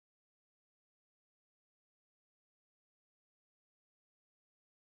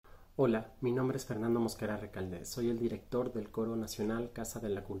Hola, mi nombre es Fernando Mosquera Recalde, soy el director del Coro Nacional Casa de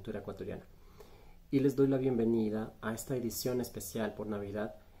la Cultura Ecuatoriana y les doy la bienvenida a esta edición especial por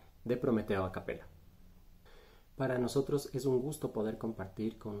Navidad de Prometeo a Capela. Para nosotros es un gusto poder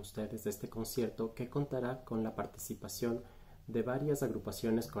compartir con ustedes este concierto que contará con la participación de varias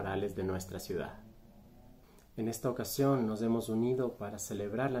agrupaciones corales de nuestra ciudad. En esta ocasión nos hemos unido para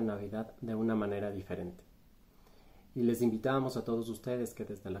celebrar la Navidad de una manera diferente. Y les invitamos a todos ustedes que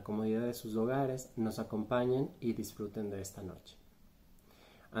desde la comodidad de sus hogares nos acompañen y disfruten de esta noche.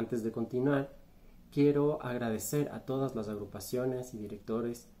 Antes de continuar, quiero agradecer a todas las agrupaciones y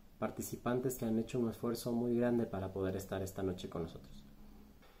directores participantes que han hecho un esfuerzo muy grande para poder estar esta noche con nosotros.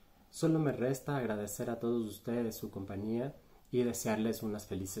 Solo me resta agradecer a todos ustedes su compañía y desearles unas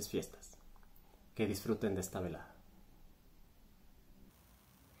felices fiestas. Que disfruten de esta velada.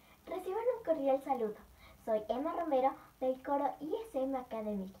 Reciban un cordial saludo. Soy Emma Romero del Coro ISM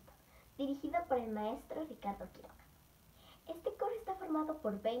Académico, dirigido por el maestro Ricardo Quiroga. Este coro está formado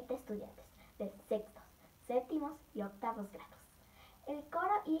por 20 estudiantes de sextos, séptimos y octavos grados. El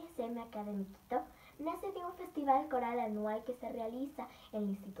Coro ISM Académico nace de un festival coral anual que se realiza en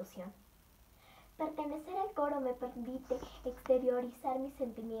la institución. Pertenecer al coro me permite exteriorizar mis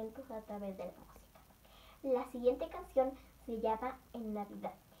sentimientos a través de la música. La siguiente canción se llama En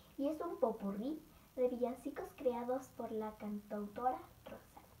Navidad y es un popurrí de villancicos creados por la cantautora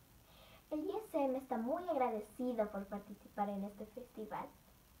Rosa. El ISM está muy agradecido por participar en este festival.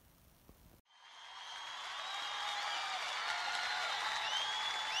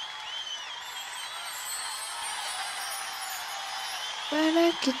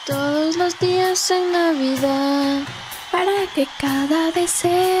 Para que todos los días sean Navidad, para que cada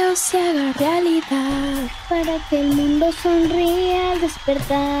deseo se haga realidad, para que el mundo sonría al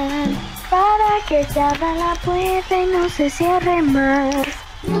despertar, para que se abra la puerta y no se cierre más.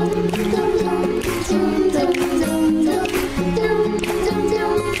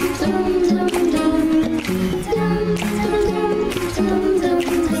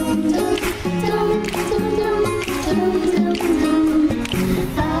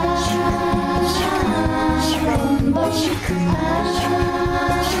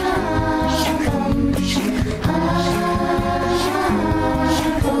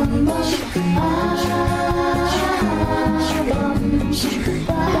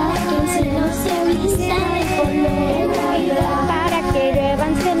 para que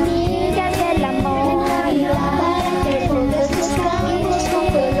lluevan semillas del amor, Para que pongas tus cambios con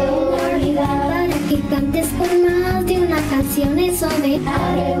color, para que cantes con más de una canción eso de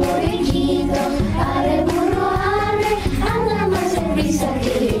arre borriquito, arre burro, arre, anda más deprisa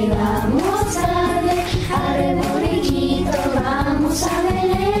que vamos tarde. Arre borriquito, vamos a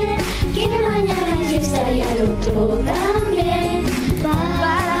ver que mañana es fiesta y al otro también.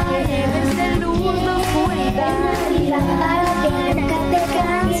 para que lleves de luz la oscuridad, Para que nunca te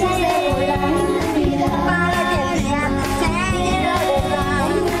canses de volar, para que el día sea de verdad,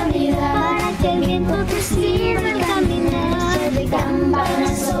 para que el viento te sirva el caminar de campana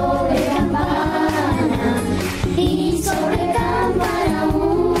sobre campana y sobre campana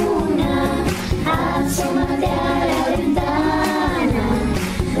una. Asómate a la ventana,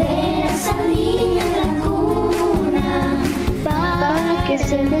 verás al niño en la cuna, para que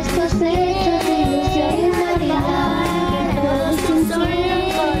se les cosecha de ilusión y Navidad, que todos tus sueños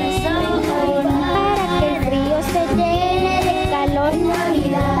corazón, para que el río se llene de calor,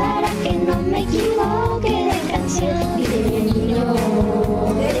 Navidad, para que no me equivoque de canción y de niño.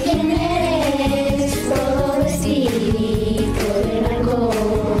 ¿De quién eres? Todo vestido de blanco.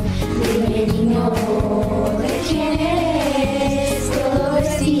 Dime niño, ¿de quién eres? Todo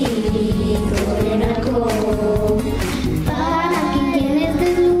vestido de blanco. para que llenes de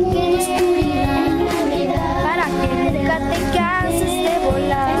luz la oscuridad, En Navidad, para que nunca te canses de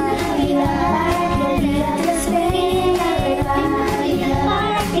volar, para que el día te espere la verdad,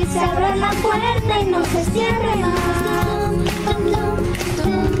 para que se abra la puerta y no se cierre más.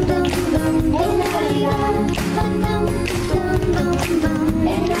 En Navidad, en Navidad, en Navidad,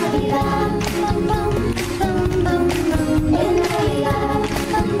 en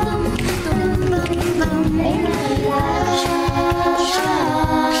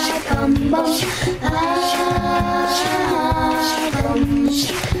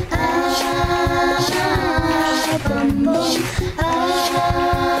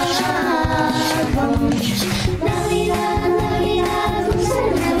Navidad, Navidad, dulce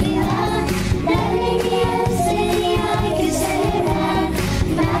Navidad, la alegría de ese día hay que celebrar.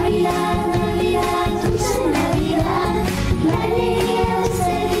 Navidad,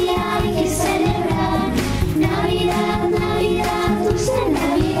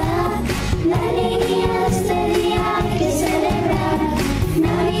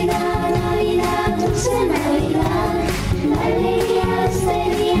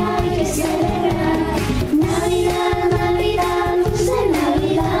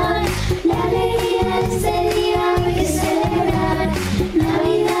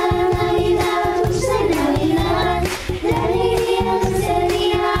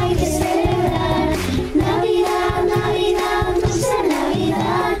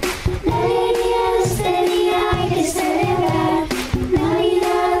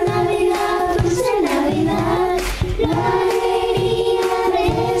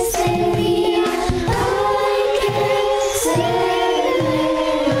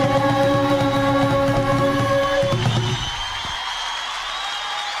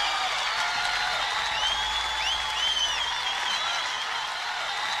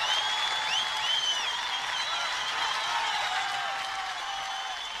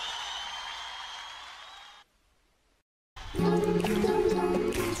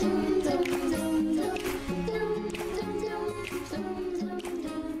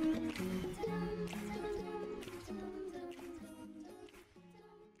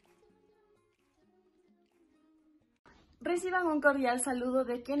 Reciban un cordial saludo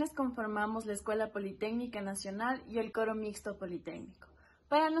de quienes conformamos la Escuela Politécnica Nacional y el Coro Mixto Politécnico.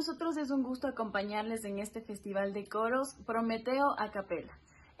 Para nosotros es un gusto acompañarles en este festival de coros Prometeo a Capela.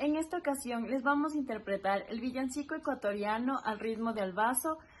 En esta ocasión les vamos a interpretar el villancico ecuatoriano al ritmo de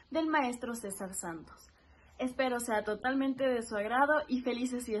albazo del maestro César Santos. Espero sea totalmente de su agrado y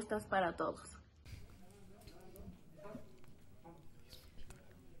felices fiestas para todos.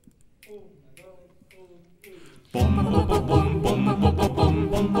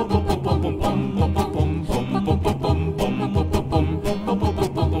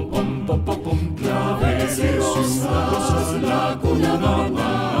 Claveles y rosas, la cuna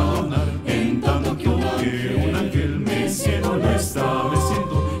adornar, en tanto que un ángel meciendo lo está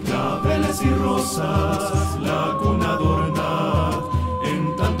meciendo. Claveles y rosas, la cuna adornar,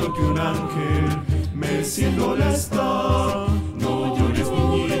 en tanto que un ángel meciendo la está. No llores,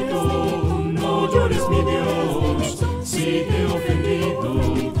 niñito, no llores, mi Dios, si te he ofendido,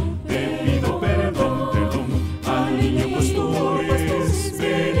 te pido perdón, perdón. Al niño pues tú eres,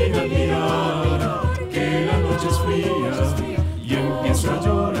 ven a mirar, que la noche es fría, y empiezo a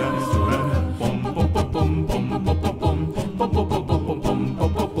llorar, llorar. Pom, pom, pom, pom, pom, pom, pom, pom, pom, pom, pom,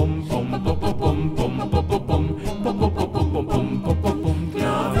 pom, pom, pom.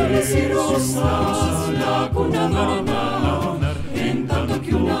 Claveles y rosas, la cuna adornar, en tanto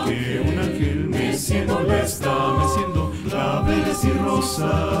que un ángel meciendo la está meciendo. Claveles y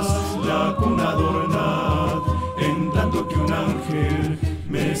rosas, la cuna adornar, en tanto que un ángel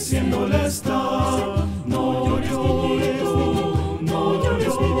meciendo la está. No llores, niñito, no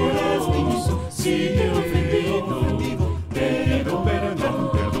llores, mi Dios, si te he ofendido, te pido perdón,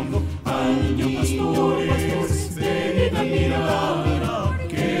 perdón. Al niño pastores, ven a mirar,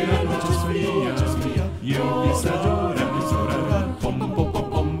 que la noche es fría, y empieza a llorar, llorar. Pom, pom, pom, pom,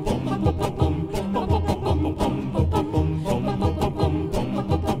 pom, pom, pom, pom.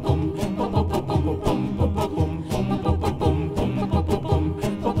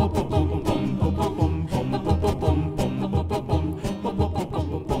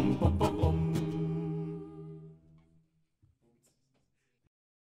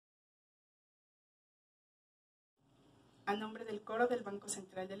 A nombre del Coro del Banco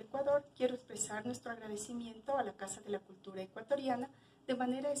Central del Ecuador, quiero expresar nuestro agradecimiento a la Casa de la Cultura Ecuatoriana, de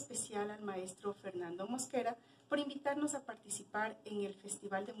manera especial al maestro Fernando Mosquera, por invitarnos a participar en el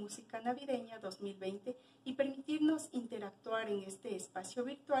Festival de Música Navideña 2020 y permitirnos interactuar en este espacio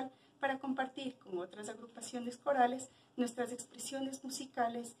virtual para compartir con otras agrupaciones corales nuestras expresiones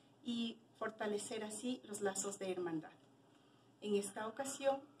musicales y fortalecer así los lazos de hermandad. En esta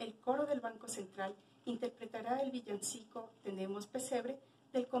ocasión, el Coro del Banco Central interpretará el villancico Tenemos Pesebre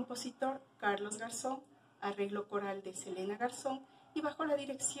del compositor Carlos Garzón, arreglo coral de Selena Garzón y bajo la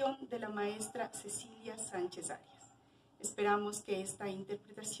dirección de la maestra Cecilia Sánchez Arias. Esperamos que esta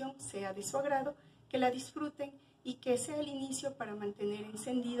interpretación sea de su agrado, que la disfruten y que sea el inicio para mantener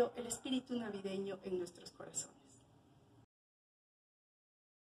encendido el espíritu navideño en nuestros corazones.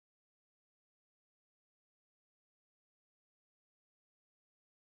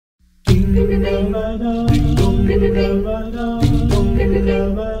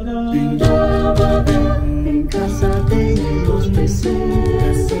 En casa tenemos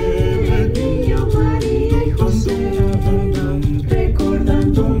pesebre, niño María y José,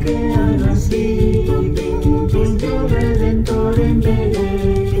 recordando que ha nacido nuestro Redentor en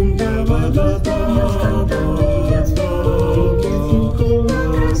Belén. Niños cantan villancicos, con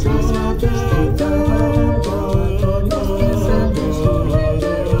abrazos a festejar, los piensan de su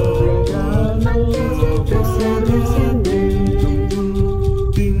regalo, antes de pesebre encender.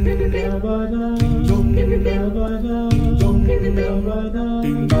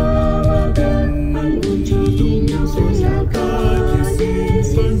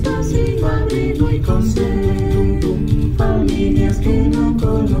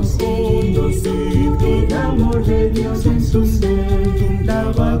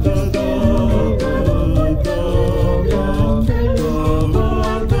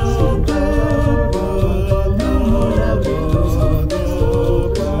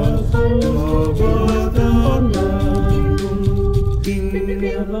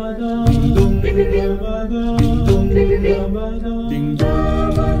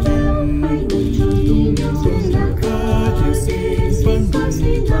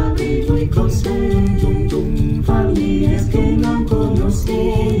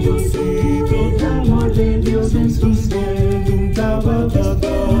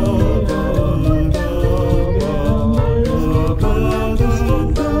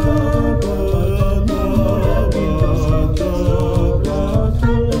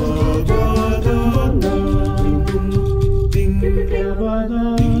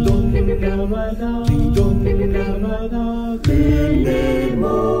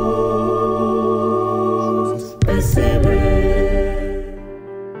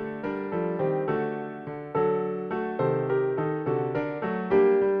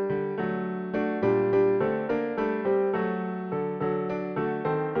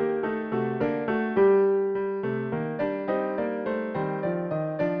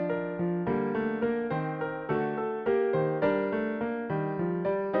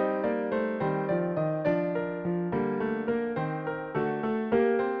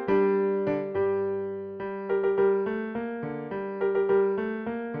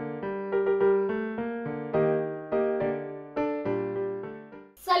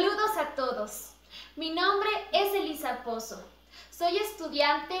 Reynoso. Soy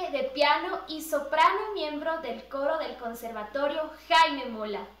estudiante de piano y soprano y miembro del coro del Conservatorio Jaime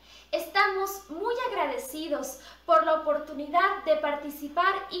Mola. Estamos muy agradecidos por la oportunidad de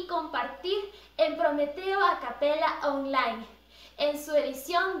participar y compartir en Prometeo a Capela Online, en su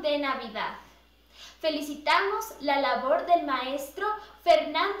edición de Navidad. Felicitamos la labor del maestro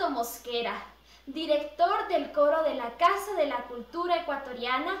Fernando Mosquera, director del coro de la Casa de la Cultura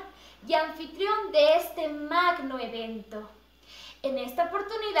Ecuatoriana y anfitrión de este magno evento. En esta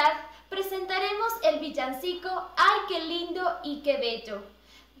oportunidad presentaremos el villancico ¡Ay, qué lindo y qué bello!,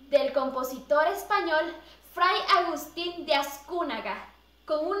 del compositor español Fray Agustín de Azcúnaga,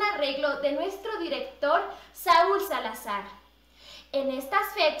 con un arreglo de nuestro director Saúl Salazar. En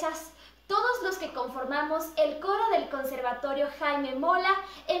estas fechas, todos los que conformamos el coro del Conservatorio Jaime Mola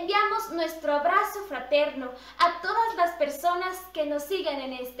enviamos nuestro abrazo fraterno a todas las personas que nos siguen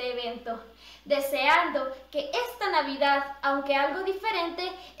en este evento, deseando que esta Navidad, aunque algo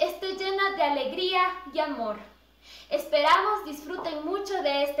diferente, esté llena de alegría y amor. Esperamos disfruten mucho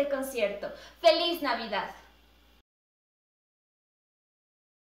de este concierto. ¡Feliz Navidad!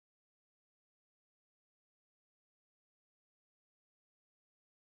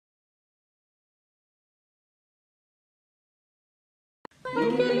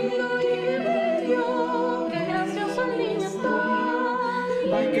 Ay, qué lindo y qué bello, qué gracioso el niño está.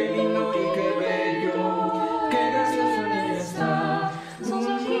 Ay, qué lindo y qué bello, qué gracioso el niño está. Sus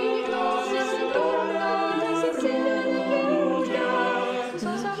ojitos se hacen tornar y se sienten lluvia.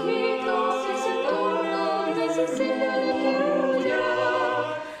 Sus ojitos se hacen tornar y se sienten lluvia.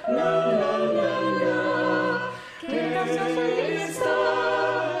 La, la, la, la, qué gracioso el niño está.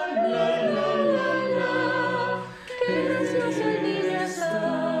 La, la, la, la, qué gracioso el niño está.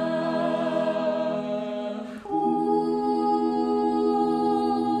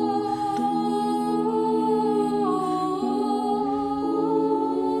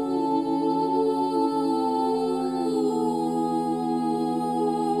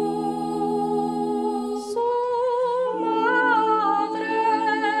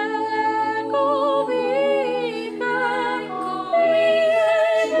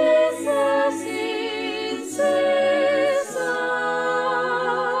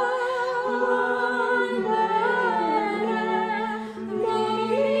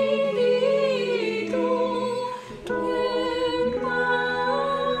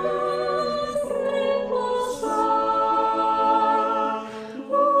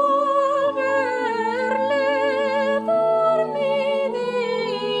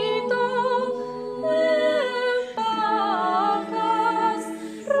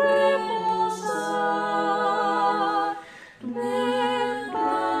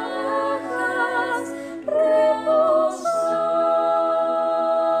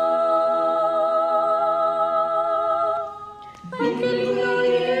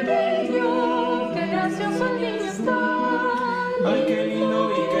 Ay, qué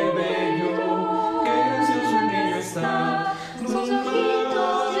lindo y qué bello, qué gracioso el niño está. Sus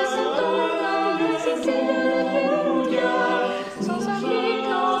ojitos se hacen tornar y se sienten lluvia. Sus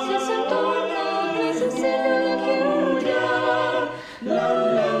ojitos se hacen tornar y se sienten lluvia. La,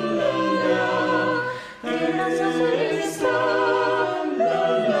 la, la, la, Qué gracioso el niño está. la,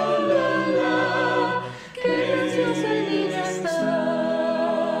 la, la, la, Qué gracioso el niño está.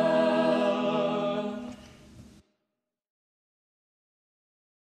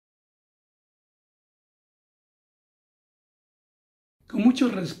 Con mucho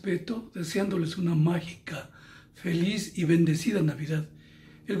respeto, deseándoles una mágica, feliz y bendecida Navidad,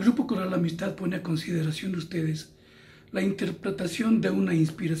 el Grupo Coral Amistad pone a consideración de ustedes la interpretación de una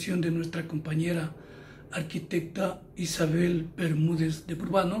inspiración de nuestra compañera arquitecta Isabel Bermúdez de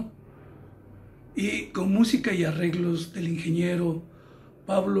Burbano y con música y arreglos del ingeniero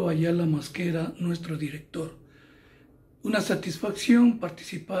Pablo Ayala Mosquera, nuestro director. Una satisfacción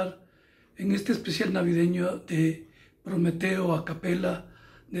participar en este especial navideño de Prometeo a Capela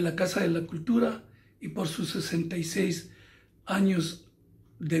de la Casa de la Cultura y por sus 66 años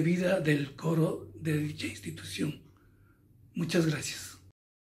de vida del coro de dicha institución. Muchas gracias.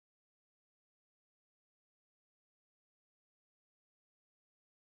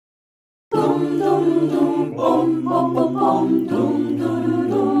 dum dum dum bom bom bom bom dum dum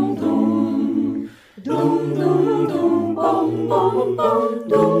dum dum dum dum dum bom bom bom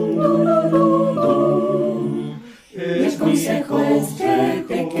dum dum dum dum. Mi consejo es que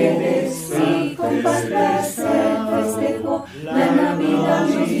te quedes y compartas el festejo. La Navidad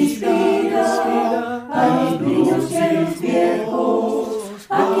nos inspira a los niños y a los viejos,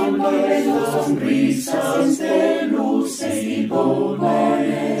 a quien volvemos sonrisas entre luces y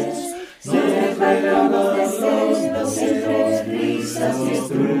bombones. Se les regalan deseos, risas y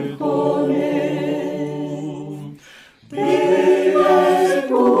estrujones. Vive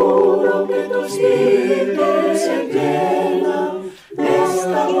seguro que tu espíritu se llena de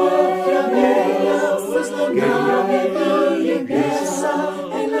esta magia bella, pues la Navidad empieza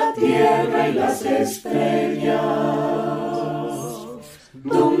en la tierra y las estrellas.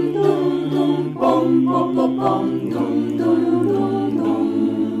 Dum dum dum pom pom pom pom dum dum dum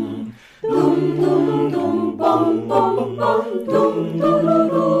dum dum dum dum pom pom pom dum dum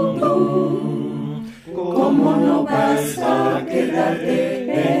dum dum. ¿Cómo no vas a quedarte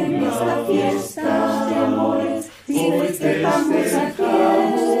en esta fiesta de amores si festejamos a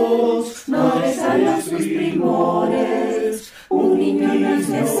Jesús, no resalas sus primores? Un niño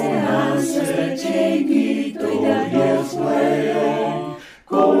nace hace años pequeñito y de Dios fue.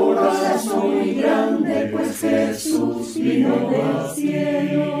 Corazón muy grande, pues Jesús vino del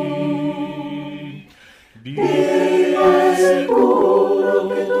cielo. Vive seguro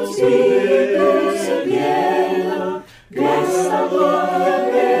que tu espíritu se llena de esta gloria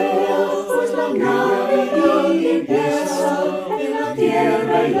bella, pues la Navidad empieza en la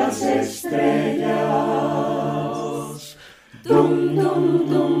tierra y las estrellas. Dum dum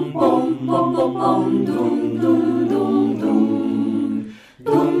dum pom pom pom pom dum dum dum dum.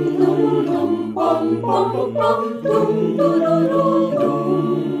 Dum dum dum pom pom pom pom dum dum dum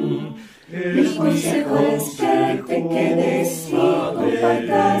dum. Mi consejo es que te quedes y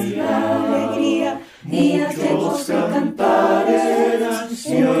compartas la alegría, días de gozo y cantares,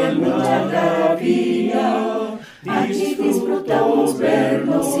 entre mucha maravilla. Allí disfrutamos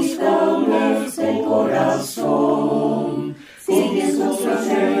vernos y damos el corazón, siguiendo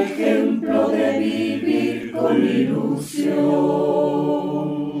nuestro ejemplo de vivir con ilusión.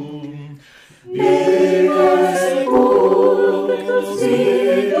 Vive seguro que tu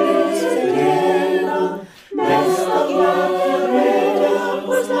espíritu se llena de esta gloria bella,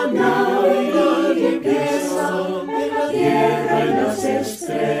 pues la Navidad empieza en la tierra y las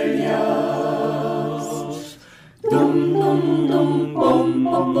estrellas. Dum dum dum pom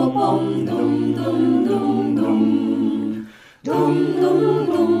pom pom pom dum dum dum dum. Dum dum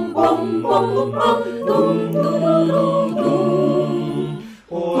dum pom pom pom pom dum dum dum dum.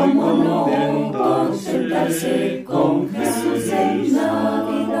 ¿Cómo no concentrarse con Jesús en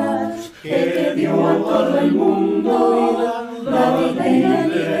Navidad, el que dio a todo el mundo la vida y la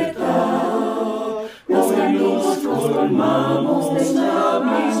libertad? Los amigos nos colmamos de la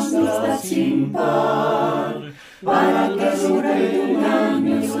amistad sin par, para que durante un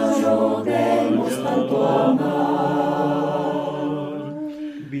año solo demos tanto amar.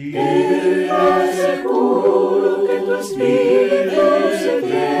 Vive seguro que tu espíritu se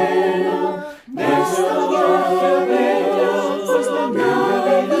llena de esta gloria bella, pues la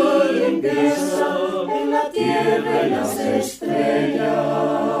Navidad empieza en la tierra y las estrellas.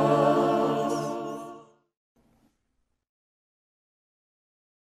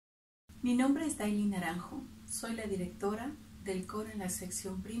 Mi nombre es Daily Naranjo, soy la directora del coro en la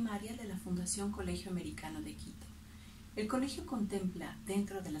sección primaria de la Fundación Colegio Americano de Quito. El colegio contempla,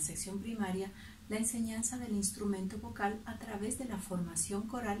 dentro de la sección primaria, la enseñanza del instrumento vocal a través de la formación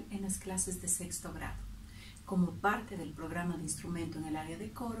coral en las clases de sexto grado, como parte del programa de instrumento en el área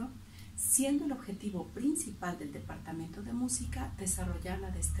de coro, siendo el objetivo principal del Departamento de Música desarrollar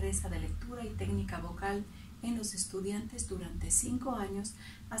la destreza de lectura y técnica vocal en los estudiantes durante 5 años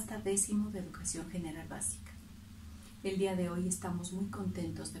hasta 10º de Educación General Básica. El día de hoy estamos muy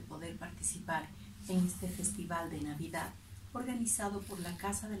contentos de poder participar en este Festival de Navidad organizado por la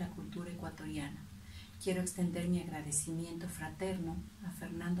Casa de la Cultura Ecuatoriana. Quiero extender mi agradecimiento fraterno a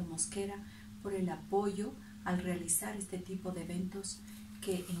Fernando Mosquera por el apoyo al realizar este tipo de eventos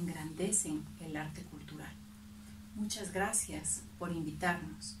que engrandecen el arte cultural. Muchas gracias por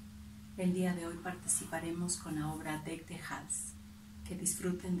invitarnos. El día de hoy participaremos con la obra Deck de Hals. Que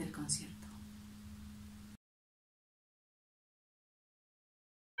disfruten del concierto.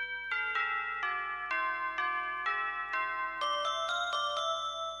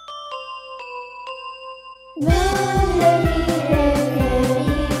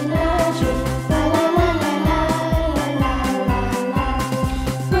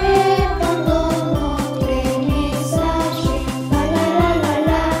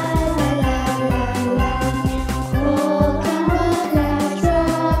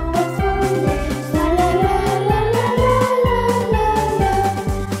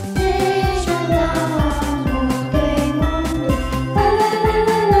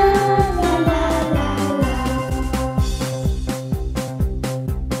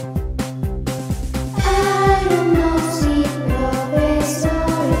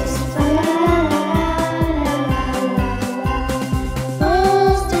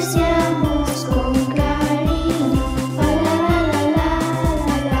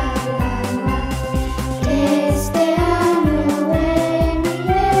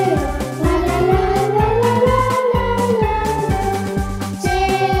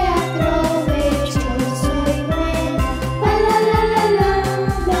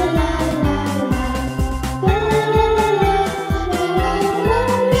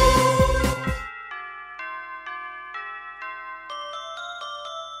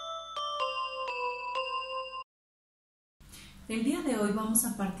 El día de hoy vamos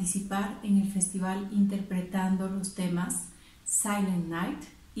a participar en el festival interpretando los temas Silent Night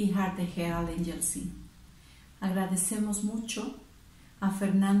y Heart the Herald Angels Sing. Agradecemos mucho a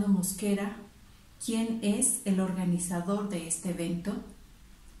Fernando Mosquera, quien es el organizador de este evento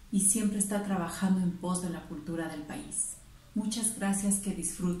y siempre está trabajando en pos de la cultura del país. Muchas gracias, que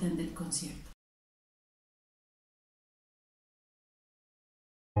disfruten del concierto.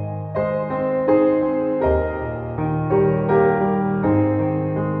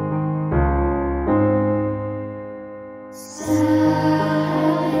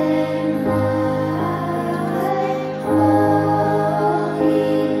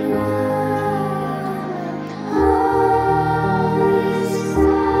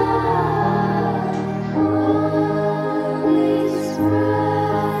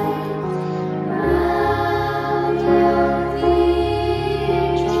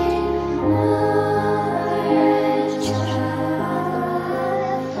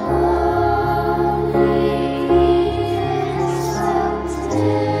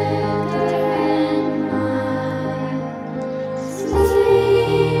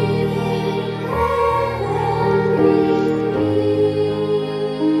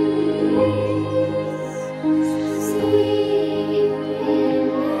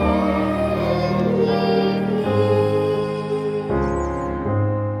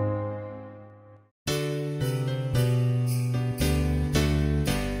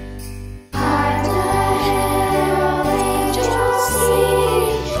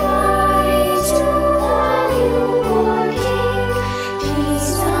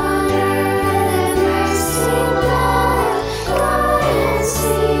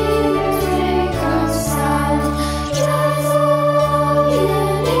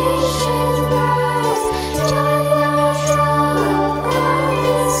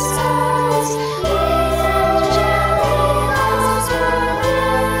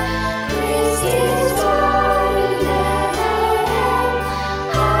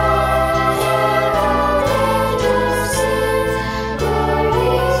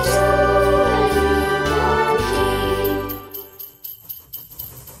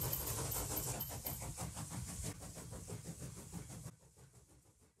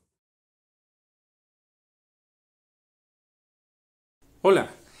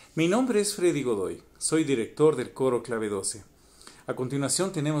 Hola, mi nombre es Freddy Godoy, soy director del Coro Clave 12. A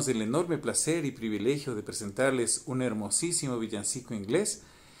continuación tenemos el enorme placer y privilegio de presentarles un hermosísimo villancico inglés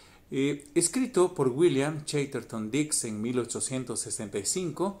escrito por William Chatterton Dix en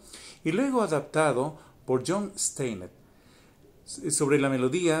 1865 y luego adaptado por John Steinert, sobre la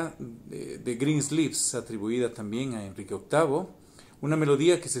melodía de Greensleeves, atribuida también a Enrique VIII, una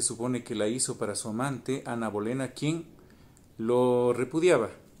melodía que se supone que la hizo para su amante Ana Bolena, quien lo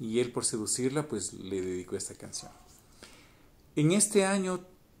repudiaba, y él, por seducirla, pues le dedicó esta canción. En este año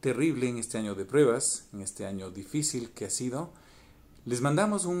terrible, en este año de pruebas, en este año difícil que ha sido, les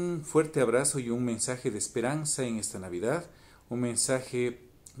mandamos un fuerte abrazo y un mensaje de esperanza en esta Navidad, un mensaje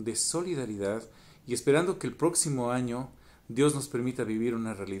de solidaridad, y esperando que el próximo año Dios nos permita vivir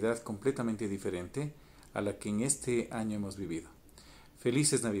una realidad completamente diferente a la que en este año hemos vivido.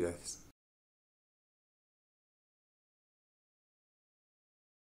 Felices Navidades.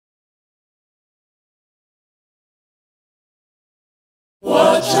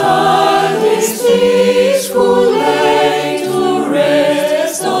 What child is this who lay to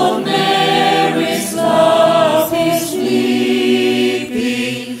rest on Mary's lap is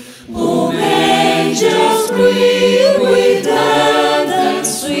sleeping, whom angels greet with anthem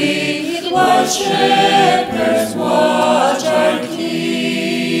sweet, while shepherds watch are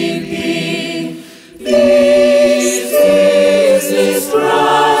keeping? This is this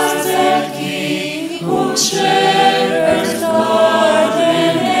Christ and King, whom shepherds guard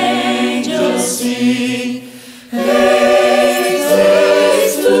and angels sing. Haste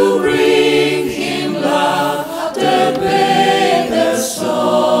to bring him love, the babe, the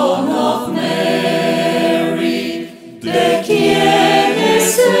Son of Mary. De quien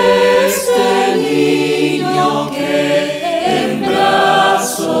es este niño que en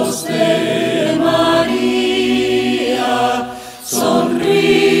brazos de María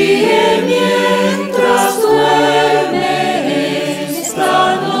sonríe mientras duerme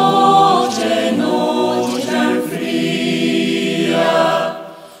esta noche, noche tan fría?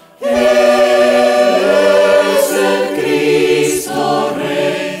 Es el Cristo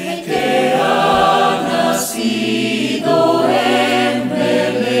Rey que ha nacido en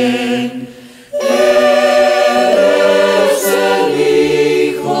Belén. Es el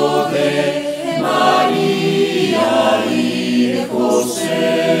Hijo de María y de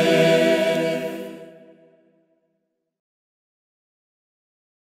José.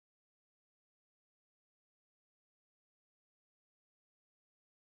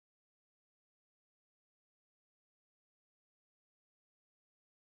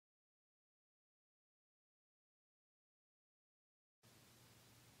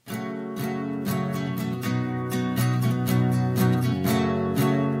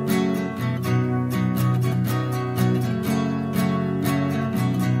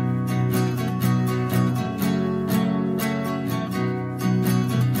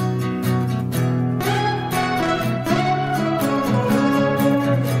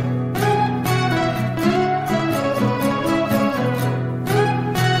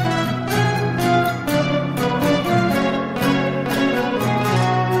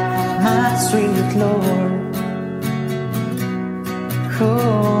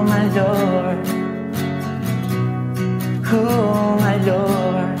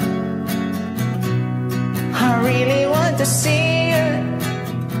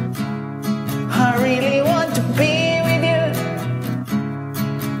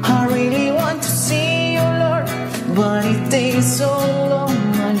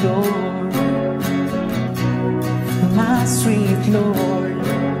 Lord,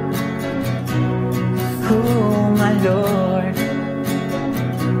 oh my Lord,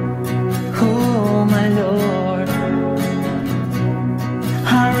 oh my Lord.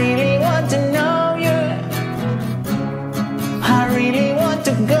 I really want to know you, I really want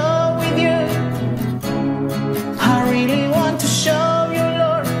to go with you, I really want to show you,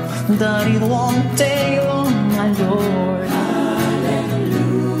 Lord, that it won't take long, my Lord.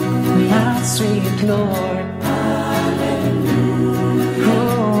 Hallelujah. My sweet Lord.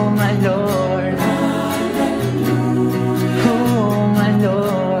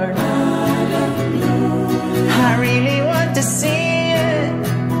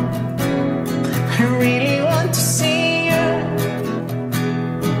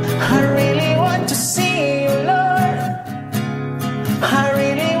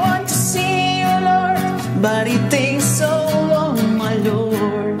 But it takes so long, my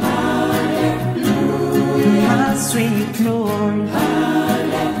Lord. Hallelujah. My sweet Lord.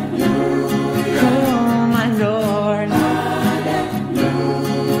 Hallelujah. Oh, my Lord. Hallelujah.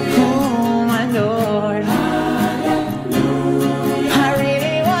 Oh, my Lord. Hallelujah. I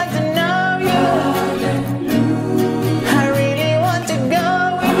really want to know you. Hallelujah. I really want to go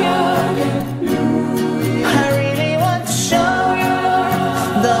with you. Hallelujah. I really want to show you,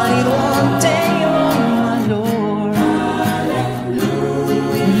 Lord, that it won't take long.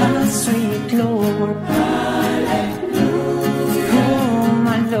 Lord, hallelujah. Oh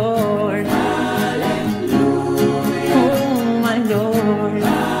my Lord, hallelujah. Oh my Lord,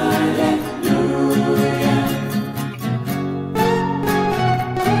 hallelujah.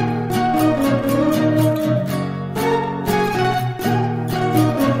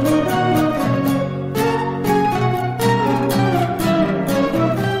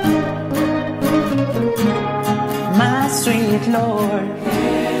 My sweet Lord,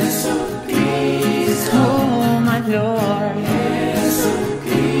 oh my Lord,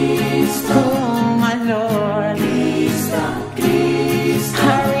 oh my Lord,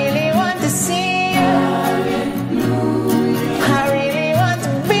 I really want to see you, I really want to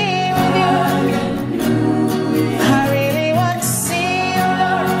be with you, I really want to see you,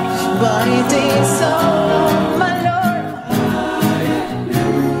 Lord, but it takes so long, my Lord,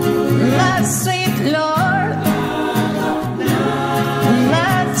 my sweet Lord,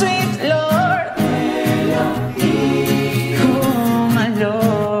 my sweet Lord.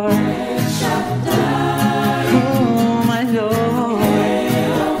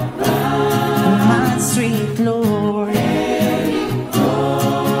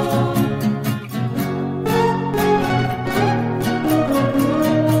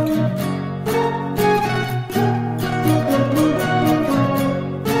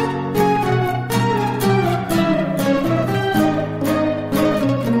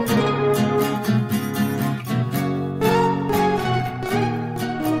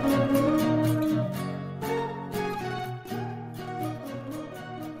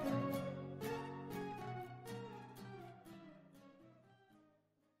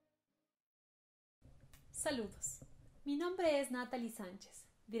 Saludos, mi nombre es Natalie Sánchez,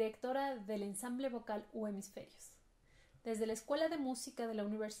 directora del ensamble vocal U Hemisferios. Desde la Escuela de Música de la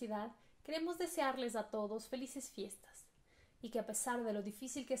Universidad queremos desearles a todos felices fiestas y que a pesar de lo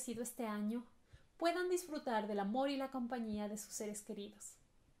difícil que ha sido este año, puedan disfrutar del amor y la compañía de sus seres queridos.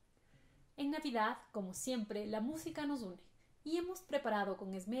 En Navidad, como siempre, la música nos une y hemos preparado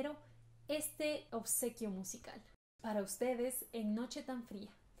con esmero este obsequio musical. Para ustedes, en Noche tan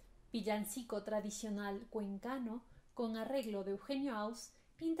Fría, villancico tradicional cuencano con arreglo de Eugenio Aus,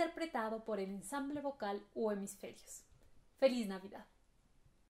 interpretado por el ensamble vocal U Hemisferios. ¡Feliz Navidad!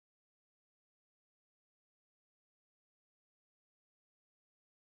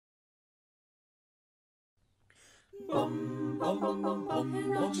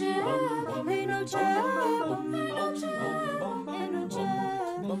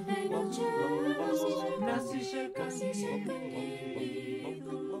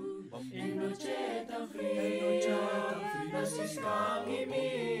 En noche tan fría, naciste en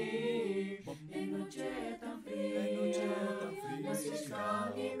mí. En noche tan fría, naciste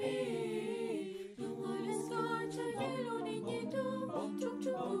en mí. Tu l'escarcha y lo niñito, chup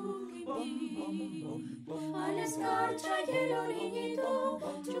chup al escarcha y lo niñito,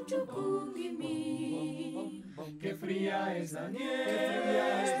 chup chup Qué fría es la nieve,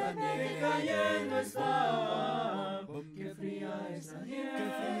 que cayendo está. Qué fría es la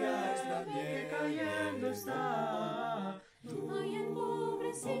nieve, que cayendo está. Ay, el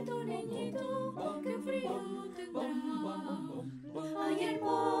pobrecito niñito, qué frío tendrá. Ay, el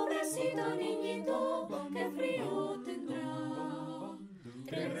pobrecito niñito, qué frío tendrá.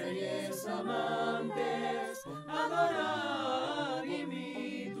 Tres reyes amantes adorar.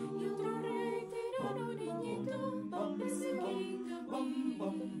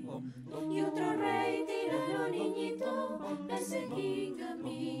 Y otro rey tirano niñito perseguía a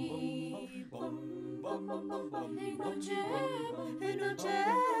mí. En noche, en noche, en noche,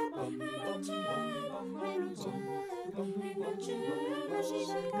 en noche, en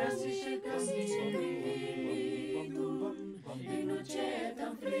noche, en noche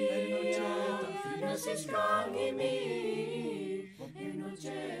tan fría, nascescam em mim. En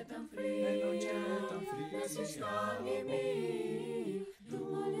noche tan fría, nascescam em mim.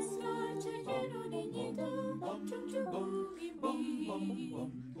 Al escarcha lleno niñito, chuc chuc en mí.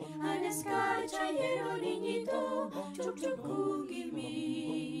 Al escarcha lleno niñito, chuc chuc en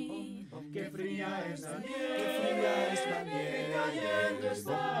mí. Qué fría es la nieve, que cayendo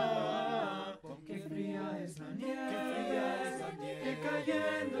está. Qué fría es la nieve, que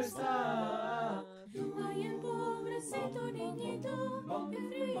cayendo está. Ay, el pobrecito niñito, qué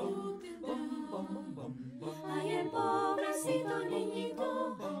frío tendrá. Ay, el pobrecito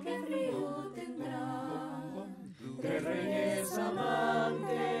niñito, qué frío tendrá. Que reyes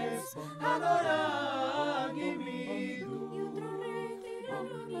amantes adoran y mi. Y otro rey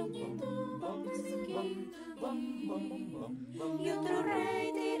tirano niñito perseguía a mí. Y otro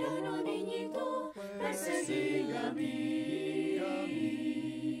rey tirano niñito perseguía a mí.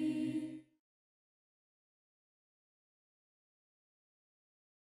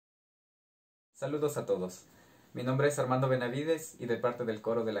 Saludos a todos. Mi nombre es Armando Benavides y de parte del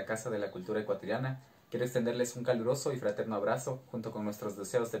Coro de la Casa de la Cultura Ecuatoriana quiero extenderles un caluroso y fraterno abrazo junto con nuestros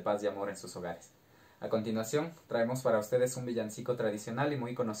deseos de paz y amor en sus hogares. A continuación, traemos para ustedes un villancico tradicional y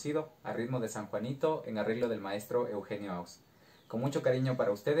muy conocido a ritmo de San Juanito en arreglo del maestro Eugenio Aus. Con mucho cariño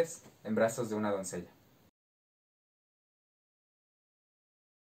para ustedes, En brazos de una doncella.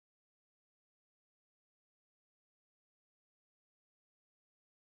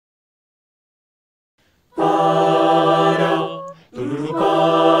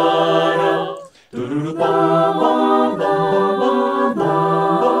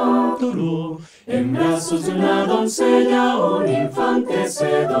 En brazos de una doncella un infante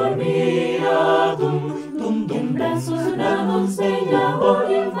se dormía. En brazos de una doncella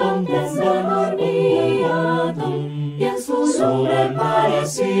un infante se dormía. Y en su Sobre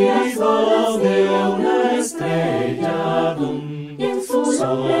parecía hijos de una estrella. Y en su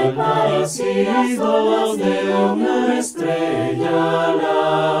Sobre parecía hijos de una estrella.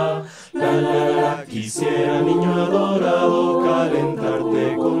 La. Quisiera, niño adorado,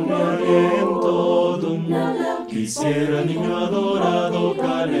 calentarte con mi aliento. Quisiera, niño adorado,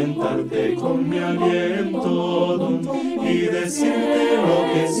 calentarte con mi aliento. Y decirte lo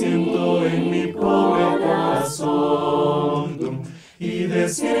que siento en mi pobre corazón. Y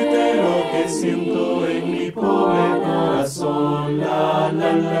decirte lo que siento en mi pobre corazón. La.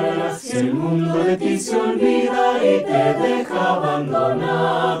 Si el mundo de ti se olvida y te deja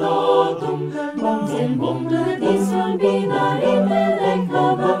abandonado. Si el mundo de ti se olvida y te deja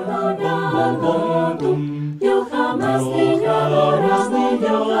abandonado. Yo jamás te adoraré,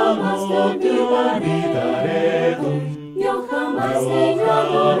 yo jamás te olvidaré. Yo jamás te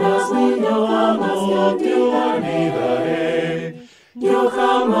adoraré, yo jamás te olvidaré. Yo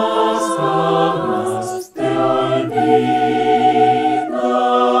jamás te olvidaré.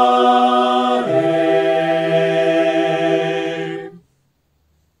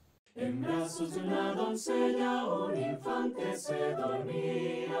 En brazos de una doncella un infante se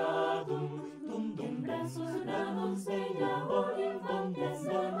dormía. En brazos de una doncella un infante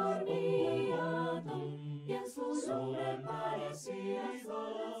se dormía. Y en su Sobre parecía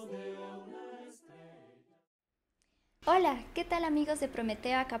hijos de una estrella. Hola, ¿qué tal amigos de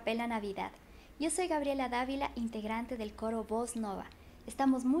Prometeo a Capela Navidad? Yo soy Gabriela Dávila, integrante del coro Voz Nova.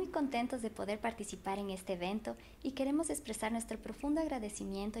 Estamos muy contentos de poder participar en este evento y queremos expresar nuestro profundo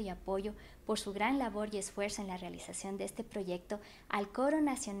agradecimiento y apoyo por su gran labor y esfuerzo en la realización de este proyecto al Coro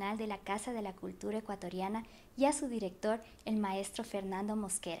Nacional de la Casa de la Cultura Ecuatoriana y a su director, el maestro Fernando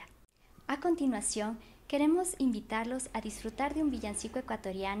Mosquera. A continuación, queremos invitarlos a disfrutar de un villancico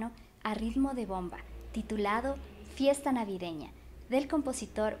ecuatoriano a ritmo de bomba, titulado Fiesta Navideña, del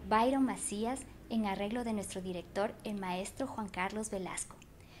compositor Byron Macías, en arreglo de nuestro director, el maestro Juan Carlos Velasco.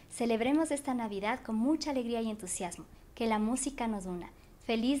 Celebremos esta Navidad con mucha alegría y entusiasmo. Que la música nos una.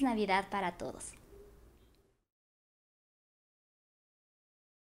 ¡Feliz Navidad para todos!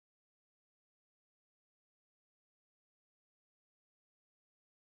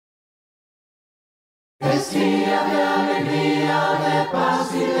 Es día de alegría, de paz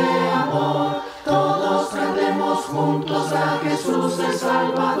y de amor. Todos cantemos juntos a Jesús el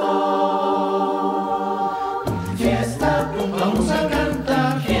Salvador. Fiesta, vamos a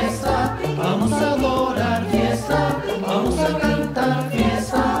cantar, fiesta, vamos a adorar, fiesta, vamos a cantar,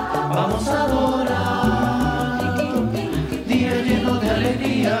 fiesta.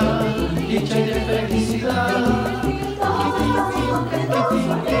 alegría, dicha y de felicidad.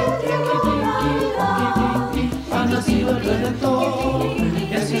 Ha nacido el Redentor,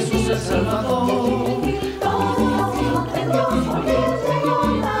 es Jesús el Salvador.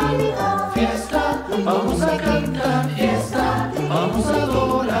 Fiesta, vamos a cantar, fiesta, vamos a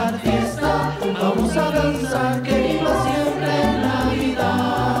adorar, fiesta, vamos a danzar, que viva siempre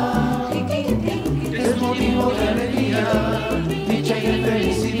Navidad. Es motivo de alegría, dicha y de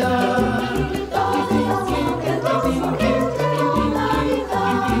felicidad.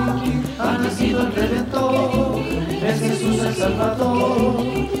 Ha nacido el Redentor, es Jesús el Salvador.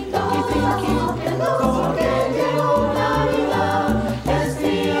 Porque llegó Navidad, es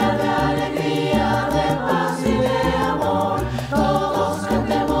día de alegría, de paz y de amor. Todos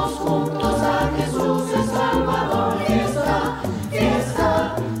cantemos juntos a Jesús el Salvador. Fiesta,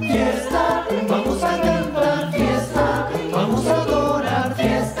 fiesta, fiesta, vamos a cantar, fiesta, vamos a adorar,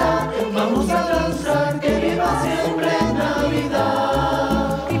 fiesta, vamos a danzar, que viva siempre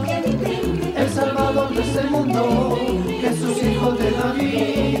Navidad. El Salvador de este mundo, Jesús hijo de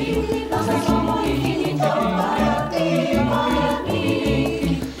David.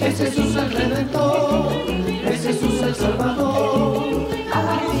 Es Jesús el Redentor, es Jesús el Salvador.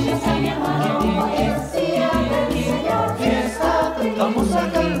 Fiesta, vamos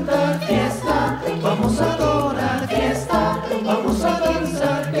a cantar, fiesta, vamos a adorar, fiesta, vamos a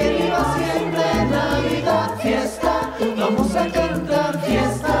danzar, que viva siempre Navidad. Fiesta, vamos a cantar,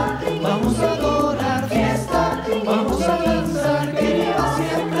 fiesta, vamos a adorar, fiesta, vamos a danzar, que viva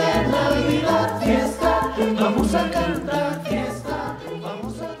siempre Navidad. Fiesta, vamos a cantar, fiesta,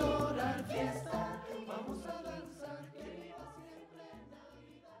 vamos a adorar, fiesta, vamos a danzar, que viva siempre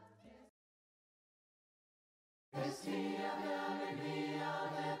Navidad. Es día de alegría,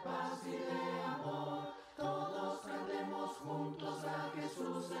 de paz y de amor, todos cantemos juntos a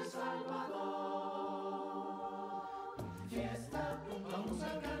Jesús el Salvador. Fiesta, vamos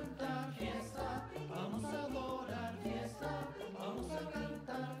a cantar, fiesta, vamos a adorar, fiesta, vamos a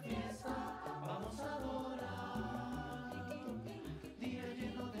cantar, fiesta, vamos a adorar. Día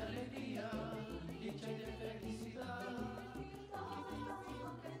lleno de alegría, dicha y de felicidad.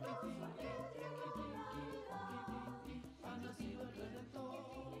 Ha nacido el Redentor,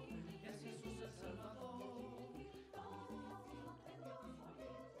 es Jesús el Salvador.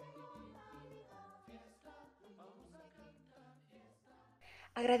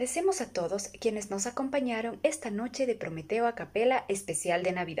 Agradecemos a todos quienes nos acompañaron esta noche de Prometeo a Capela especial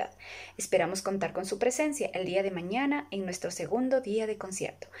de Navidad. Esperamos contar con su presencia el día de mañana en nuestro segundo día de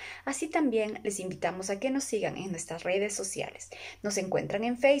concierto. Así también les invitamos a que nos sigan en nuestras redes sociales. Nos encuentran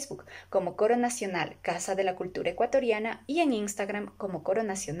en Facebook como Coro Nacional, Casa de la Cultura Ecuatoriana, y en Instagram como Coro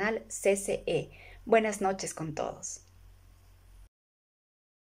Nacional CCE. Buenas noches con todos.